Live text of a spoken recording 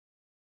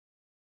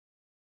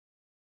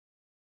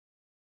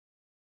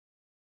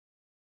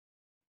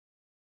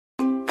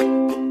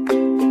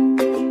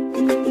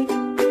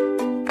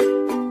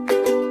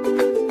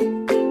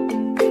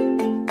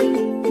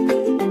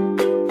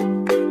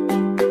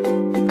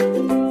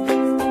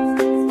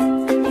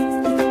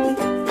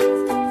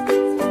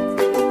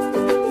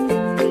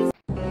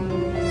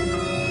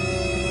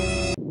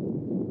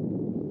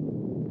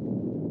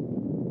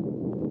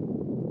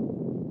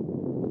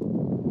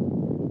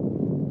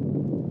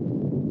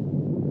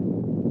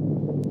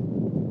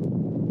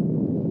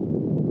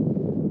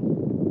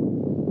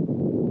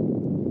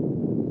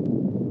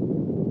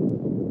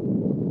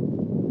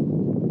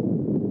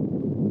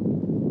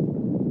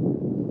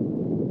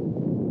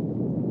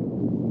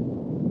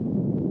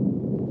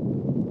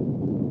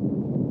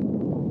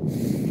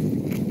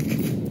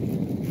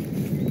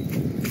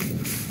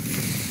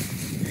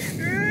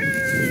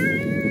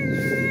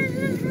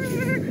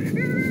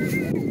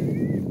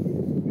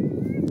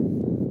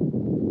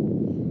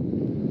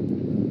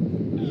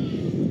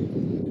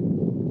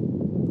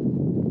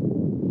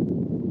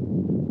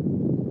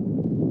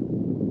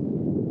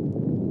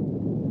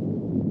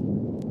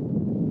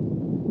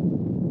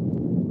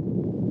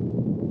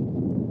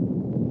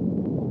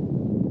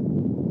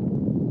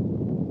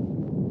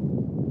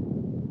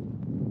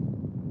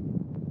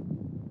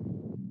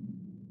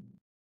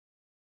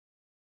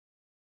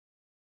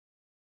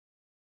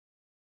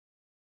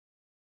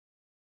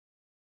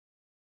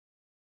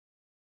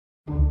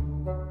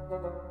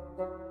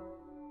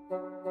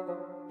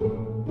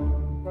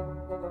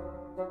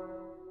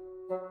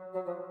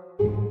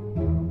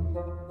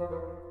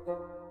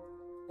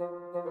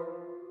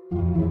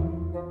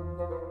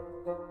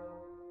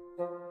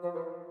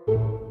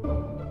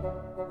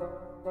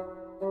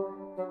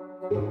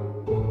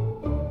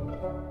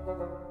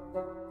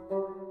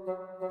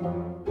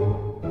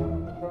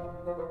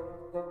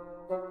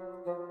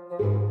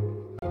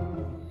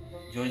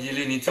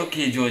Georgie, it's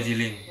okay,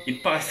 Georgie.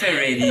 It passed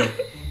already.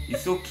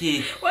 It's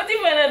okay. What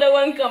if another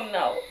one come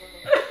now?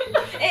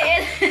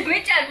 Hey,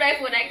 me chat my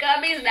phone. I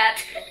can't miss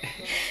that.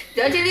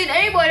 Don't you need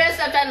anybody else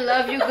that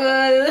love you,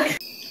 girl?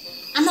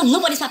 I'm not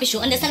nobody's papi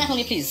show. Understand that for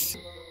me, please.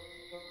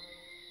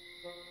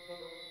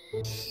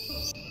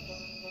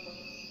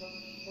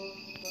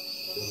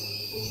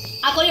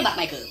 I'll call you back,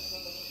 Michael.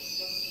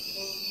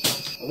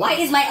 Why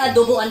is my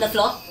adobo on the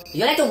floor?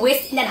 You like to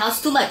waste in that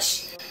house too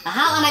much.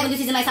 How am I going to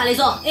season my salad?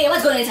 Hey,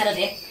 what's going on inside of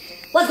there?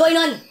 What's going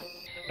on?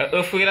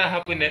 Earthquake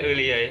happened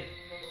earlier.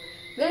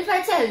 Girl, if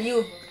I tell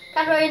you,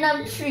 Catherine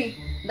up tree,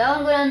 that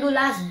one gonna do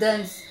last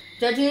dance.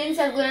 Georgine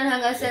himself gonna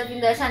hang herself in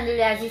the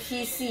chandelier as if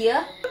she see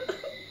her.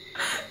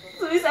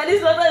 So he said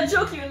it's not a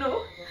joke, you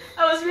know.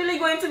 I was really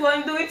going to go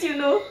and do it, you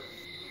know.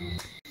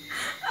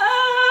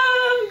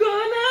 I'm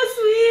gonna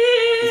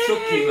swing. It's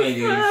okay, my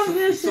girl.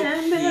 It's okay.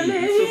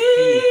 It's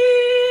okay.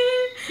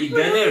 It's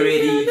done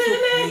already. It's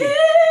okay.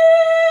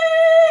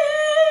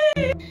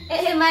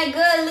 Hey, my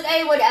girl, look,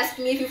 everybody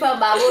asking me if you from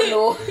Babo,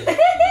 no.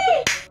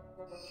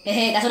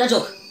 Hey, that's not a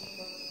joke.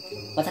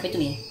 What's happened to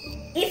me?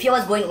 If you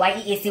was going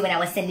YEAC when I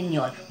was sending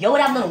y'all, you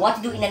would have known what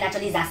to do in a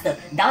natural disaster.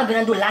 That one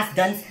gonna do last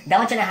dance, that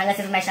one trying to hang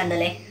herself in my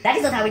chandelier. That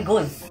is not how it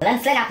goes.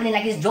 Landslide happening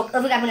like this joke,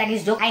 earthquake happening like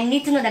this joke. I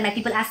need to know that my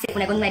people are safe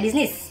when I go to my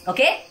business.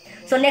 Okay?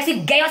 So next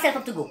week, get yourself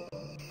up to go.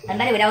 And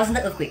by the way, that wasn't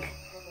the earthquake.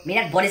 Me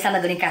that body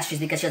slammed during cash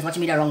because she was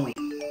watching me the wrong way.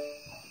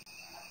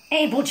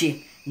 Hey,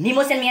 Bucci.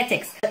 Nemo sent me a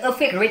text. The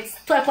earthquake rates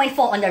 12.4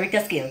 on the Richter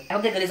scale. I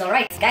hope the girl is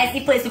alright. Guys,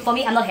 if please look for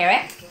me, I'm not here,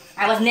 eh?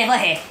 I was never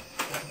here.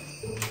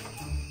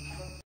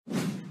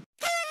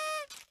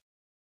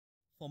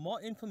 For more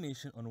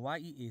information on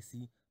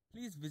YEAC,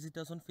 please visit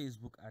us on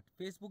Facebook at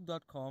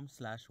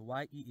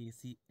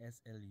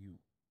facebook.com/YEACSLU.